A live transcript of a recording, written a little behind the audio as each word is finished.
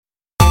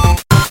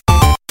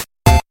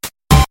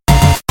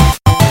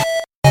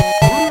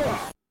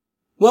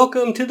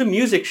Welcome to the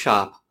Music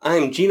Shop.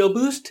 I'm Geno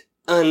Boost,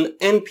 an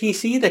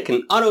NPC that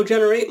can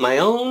auto-generate my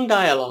own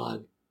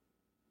dialogue.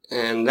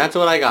 And that's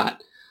what I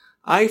got.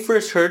 I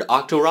first heard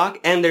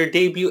Octorock and their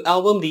debut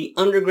album, The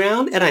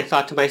Underground, and I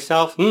thought to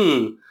myself,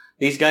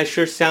 these guys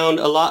sure sound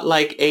a lot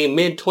like a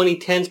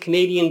mid-2010s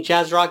Canadian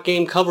jazz rock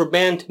game cover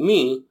band to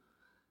me.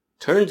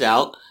 Turns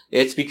out,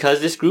 it's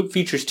because this group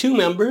features two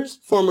members,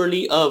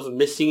 formerly of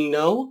Missing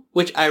No,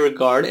 which I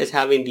regard as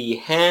having the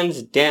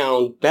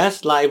hands-down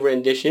best live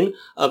rendition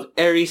of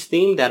Aries'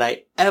 theme that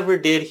I ever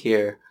did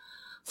hear.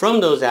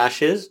 From those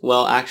ashes,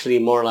 well actually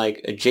more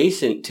like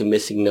adjacent to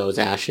Missing No's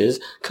ashes,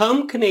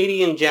 come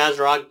Canadian jazz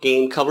rock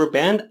game cover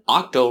band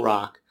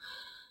Octorock.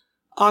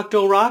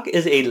 Octorock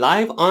is a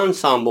live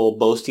ensemble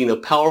boasting a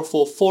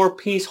powerful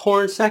 4-piece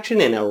horn section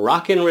and a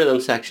rockin'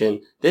 rhythm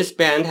section. This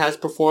band has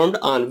performed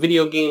on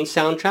video game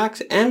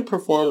soundtracks and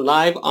performed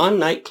live on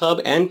nightclub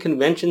and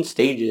convention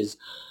stages.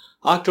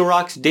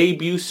 Octorock's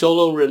debut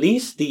solo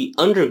release, The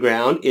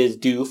Underground, is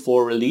due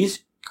for release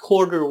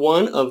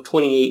Q1 of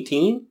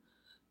 2018.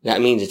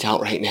 That means it's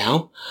out right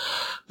now.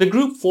 The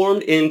group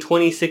formed in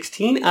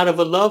 2016 out of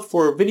a love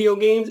for video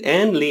games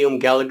and Liam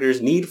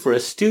Gallagher's need for a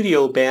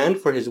studio band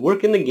for his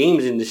work in the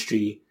games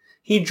industry.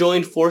 He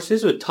joined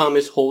forces with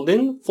Thomas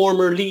Holden,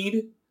 former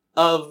lead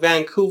of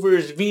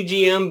Vancouver's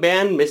VGM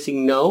band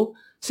Missing No.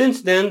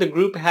 Since then, the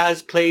group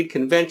has played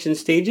convention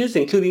stages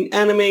including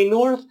Anime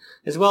North,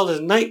 as well as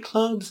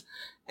nightclubs,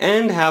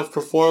 and have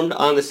performed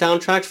on the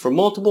soundtracks for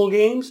multiple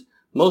games.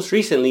 Most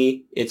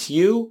recently, It's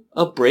You,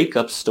 A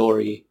Breakup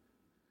Story.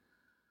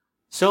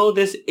 So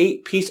this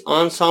 8-piece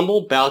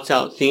ensemble bouts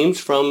out themes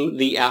from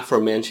the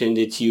aforementioned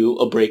It's You,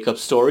 A Breakup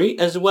Story,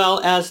 as well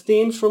as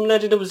themes from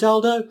Legend of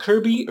Zelda,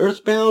 Kirby,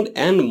 Earthbound,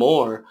 and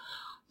more.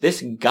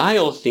 This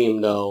Guile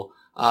theme, though,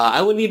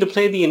 I would need to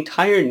play the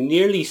entire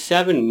nearly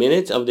 7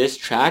 minutes of this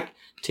track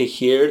to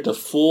hear the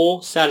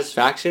full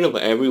satisfaction of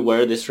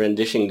everywhere this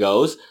rendition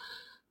goes.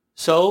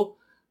 So,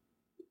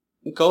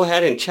 go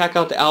ahead and check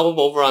out the album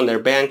over on their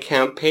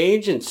Bandcamp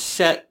page and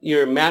set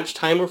your match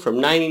timer from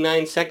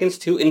 99 seconds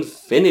to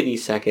infinity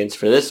seconds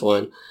for this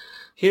one.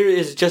 Here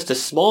is just a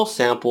small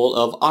sample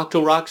of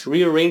Octorock's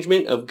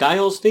rearrangement of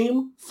Guile's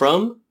theme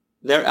from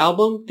their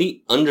album,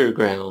 The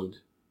Underground.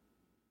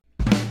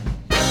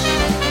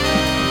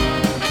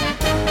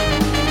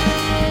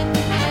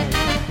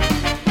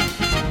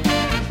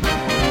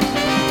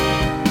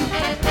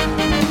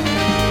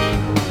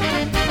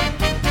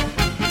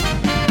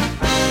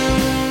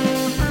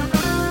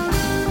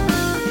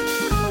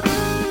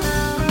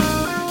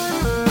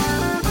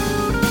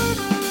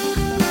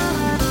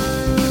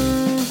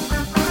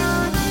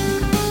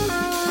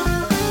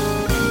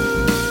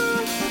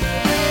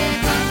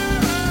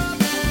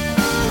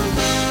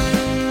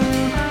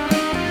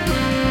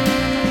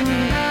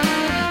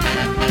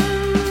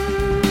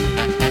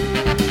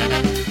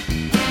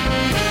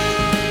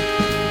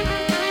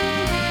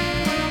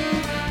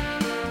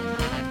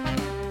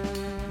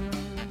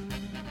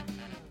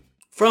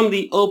 From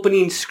the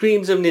opening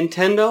screams of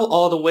Nintendo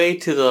all the way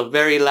to the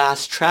very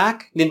last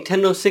track,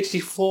 Nintendo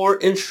 64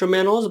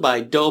 instrumentals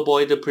by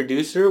Doughboy the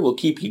Producer will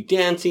keep you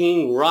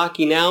dancing,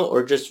 rocking out,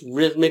 or just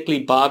rhythmically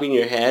bobbing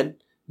your head,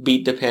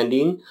 beat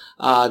depending.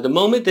 The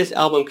moment this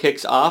album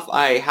kicks off,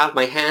 I have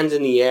my hands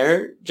in the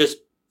air, just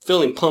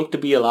feeling pumped to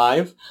be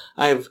alive.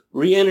 I've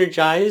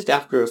re-energized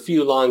after a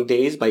few long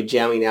days by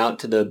jamming out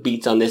to the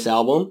beats on this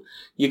album.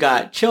 You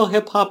got chill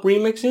hip-hop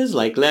remixes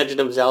like Legend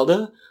of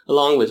Zelda,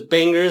 along with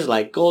bangers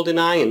like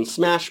GoldenEye and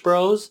Smash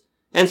Bros.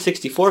 And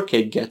 64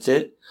 Kid gets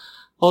it.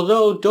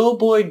 Although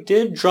Doughboy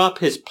did drop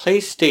his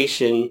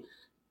PlayStation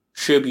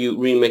tribute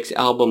remix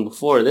album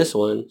before this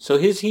one, so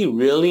is he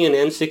really an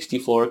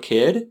N64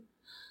 kid?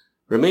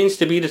 Remains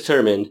to be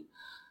determined.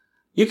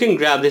 You can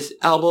grab this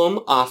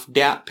album off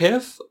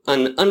DatPiff,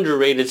 an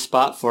underrated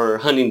spot for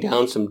hunting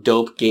down some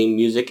dope game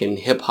music and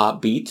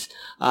hip-hop beats.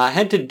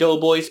 Head to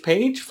Doughboy's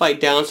page, fight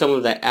down some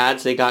of the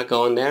ads they got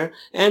going there,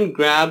 and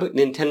grab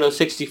Nintendo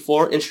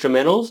 64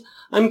 instrumentals.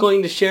 I'm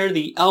going to share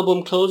the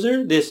album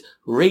closer, this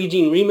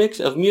raging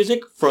remix of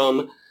music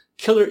from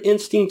Killer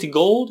Instinct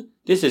Gold.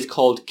 This is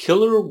called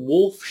Killer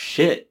Wolf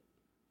Shit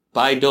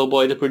by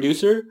Doughboy the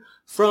Producer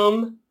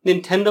from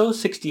Nintendo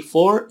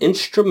 64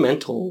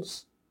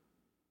 instrumentals.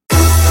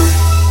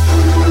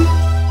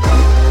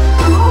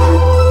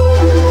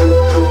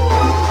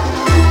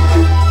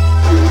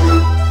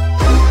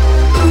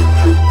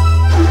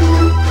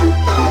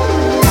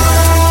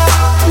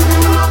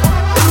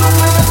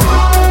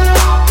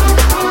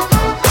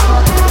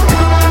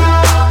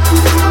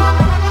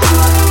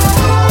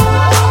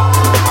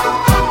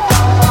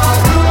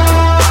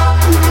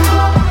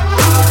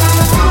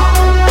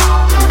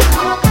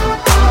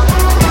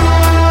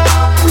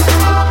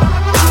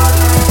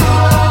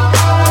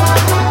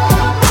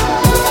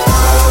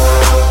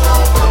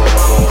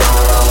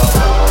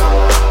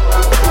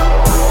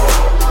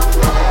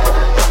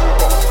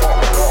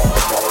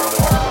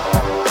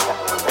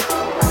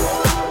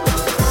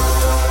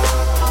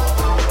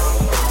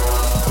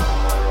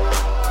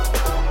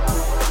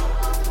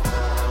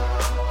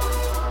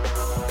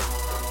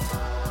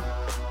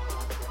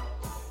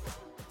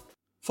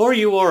 For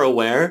you are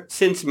aware,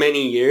 since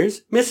many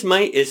years, Miss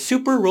Might is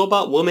super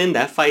robot woman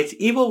that fights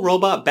evil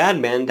robot bad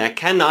men that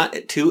cannot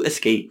to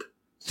escape.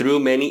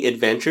 Through many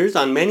adventures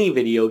on many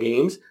video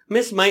games,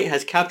 Miss Might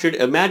has captured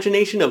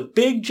imagination of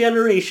big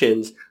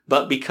generations,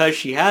 but because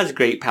she has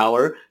great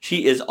power,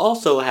 she is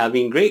also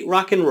having great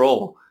rock and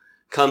roll.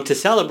 Come to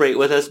celebrate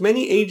with us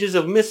many ages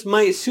of Miss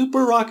Might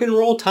super rock and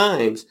roll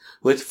times,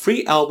 with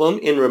free album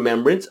in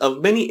remembrance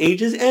of many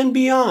ages and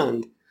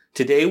beyond.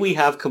 Today we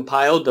have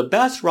compiled the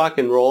best rock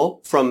and roll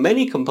from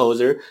many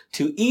composer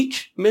to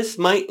each Miss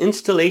Might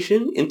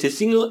installation into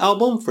single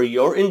album for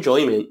your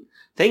enjoyment.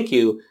 Thank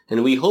you,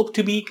 and we hope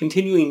to be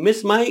continuing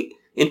Miss Might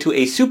into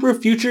a super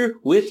future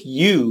with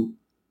you.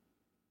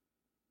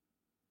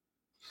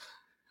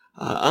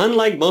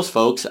 Unlike most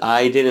folks,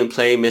 I didn't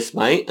play Miss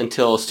Might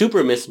until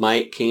Super Miss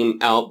Might came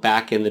out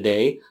back in the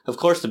day. Of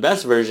course, the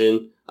best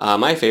version,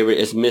 my favorite,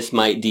 is Miss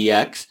Might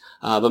DX.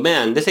 But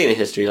man, this ain't a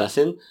history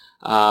lesson.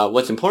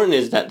 What's important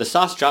is that the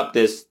Sauce dropped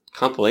this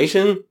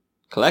collection,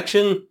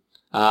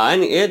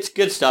 and it's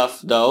good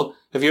stuff, though.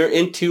 If you're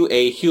into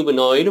a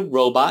humanoid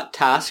robot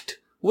tasked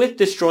with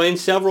destroying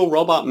several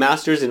robot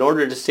masters in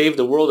order to save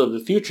the world of the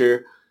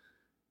future,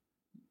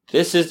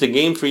 this is the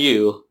game for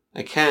you.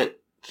 I can't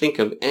think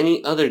of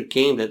any other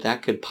game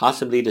that could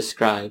possibly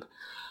describe.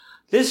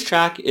 This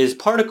track is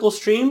Particle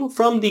Stream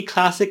from the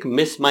classic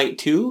Miss Might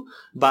 2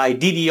 by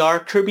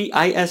DDR Kirby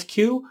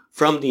ISQ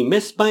from the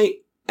Miss Might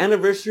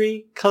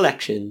Anniversary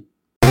Collection.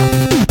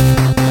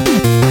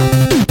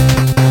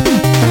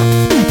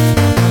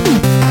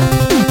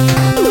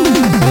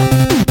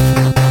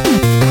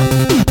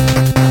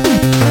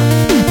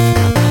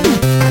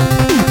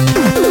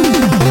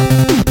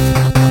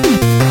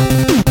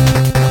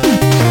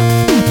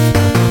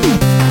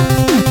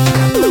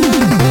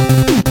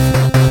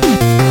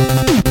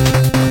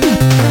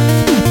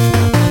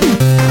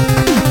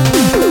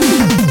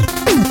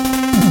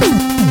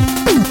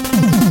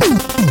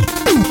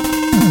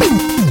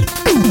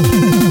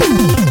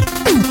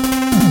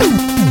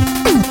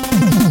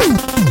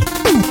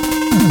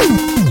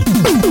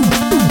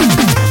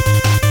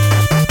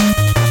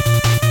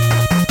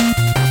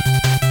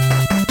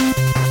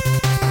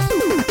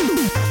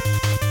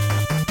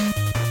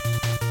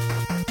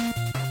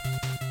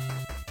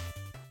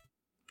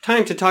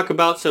 Time to talk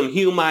about some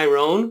Hugh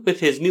Myron with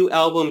his new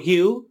album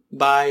Hugh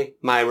by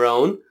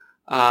Myron.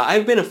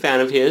 I've been a fan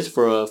of his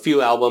for a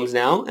few albums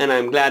now, and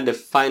I'm glad to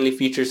finally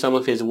feature some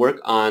of his work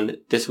on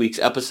this week's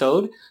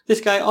episode. This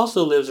guy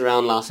also lives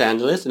around Los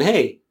Angeles, and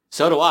hey,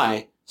 so do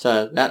I.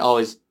 So that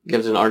always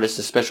gives an artist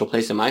a special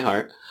place in my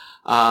heart.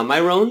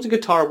 Myron's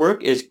guitar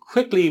work is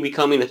quickly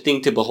becoming a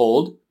thing to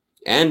behold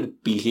and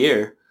be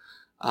here.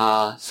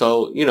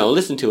 So,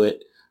 listen to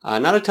it.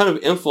 Not a ton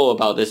of info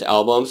about this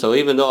album, so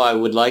even though I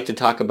would like to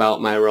talk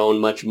about Myron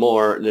much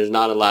more, there's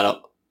not a lot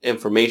of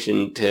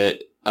information to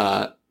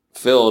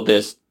fill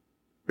this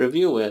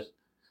review with.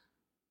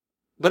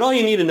 But all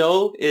you need to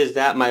know is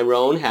that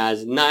Myron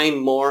has 9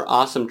 more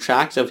awesome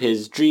tracks of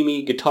his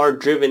dreamy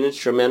guitar-driven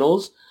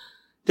instrumentals.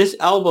 This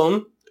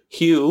album,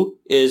 Hugh,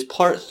 is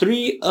part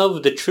 3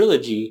 of the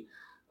trilogy,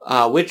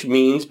 which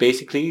means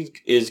basically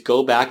is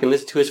go back and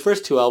listen to his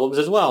first 2 albums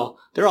as well.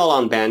 They're all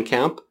on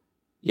Bandcamp.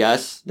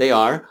 Yes, they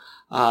are.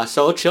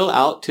 So chill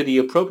out to the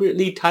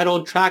appropriately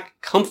titled track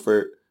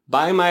Comfort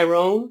by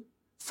Myron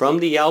from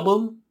the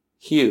album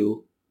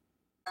Hugh.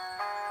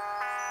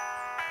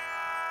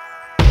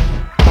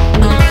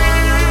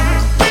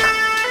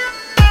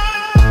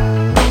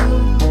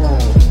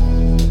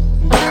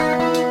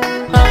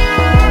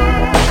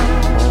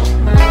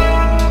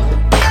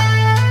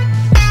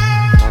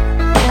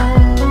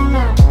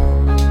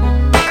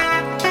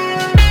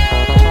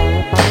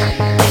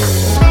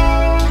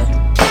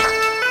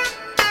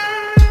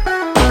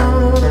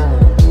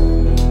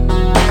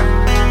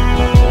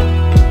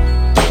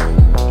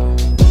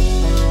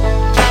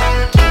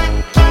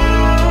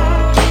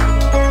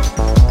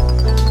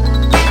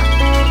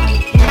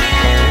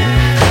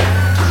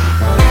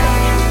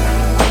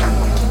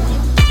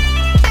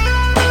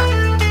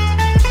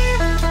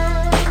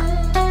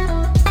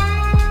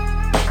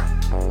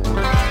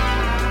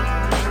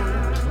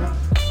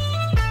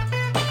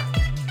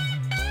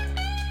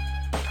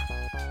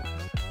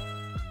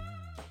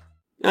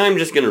 I'm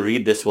just gonna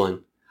read this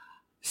one.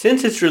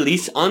 Since its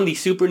release on the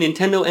Super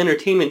Nintendo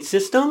Entertainment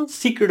System,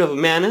 Secret of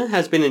Mana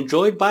has been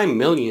enjoyed by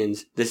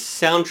millions. This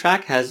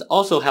soundtrack has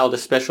also held a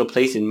special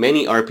place in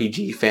many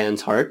RPG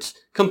fans' hearts.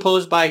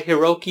 Composed by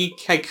Hiroki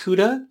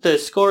Kaikuta, the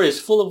score is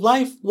full of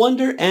life,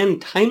 wonder,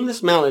 and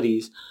timeless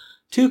melodies.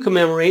 To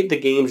commemorate the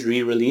game's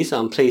re-release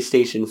on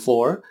PlayStation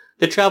 4,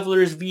 the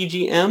Travelers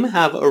VGM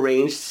have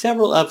arranged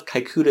several of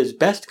Kaikuta's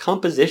best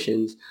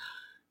compositions.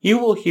 You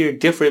will hear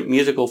different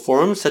musical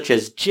forms such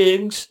as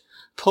jigs,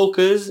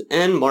 polkas,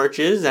 and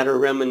marches that are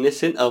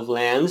reminiscent of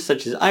lands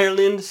such as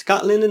Ireland,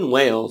 Scotland, and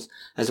Wales,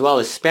 as well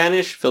as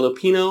Spanish,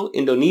 Filipino,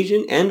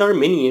 Indonesian, and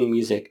Armenian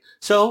music.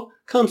 So,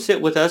 come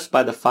sit with us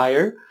by the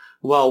fire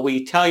while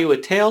we tell you a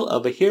tale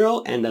of a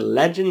hero and a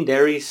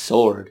legendary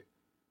sword.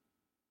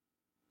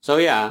 So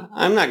yeah,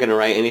 I'm not going to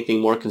write anything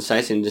more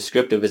concise and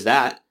descriptive as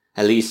that.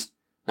 At least,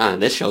 not on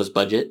this show's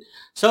budget.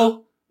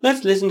 So,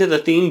 let's listen to the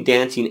theme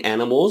Dancing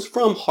Animals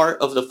from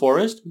Heart of the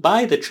Forest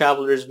by the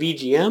Travelers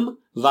VGM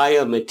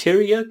via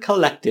Materia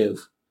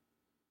Collective.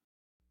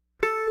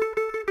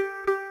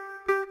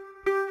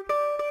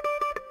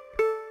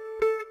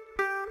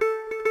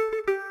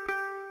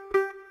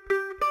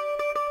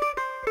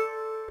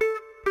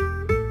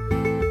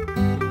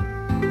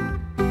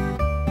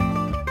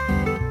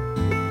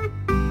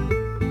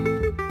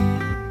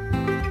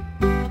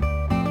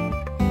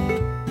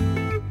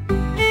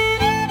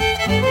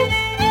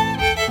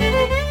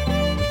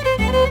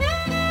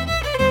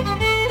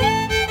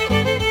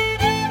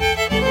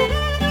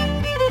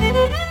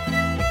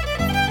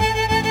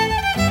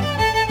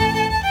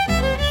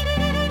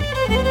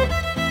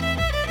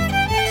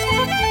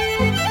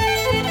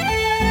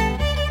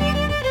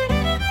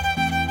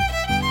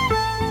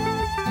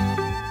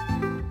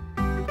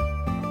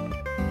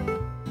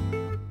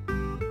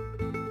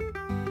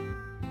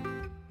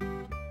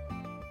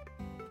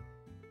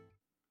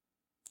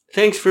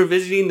 Thanks for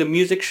visiting the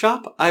Music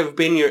Shop. I've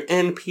been your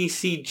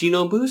NPC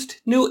Geno Boost.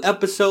 New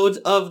episodes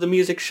of the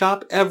Music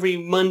Shop every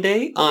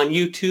Monday on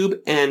YouTube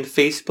and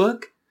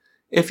Facebook.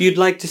 If you'd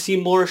like to see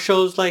more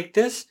shows like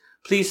this,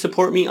 please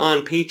support me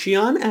on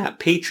Patreon at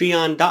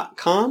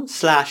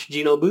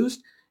patreon.com/GenoBoost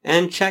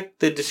and check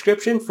the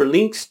description for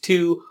links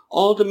to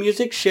all the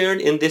music shared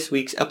in this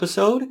week's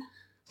episode.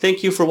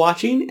 Thank you for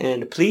watching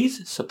and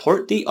please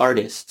support the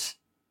artists.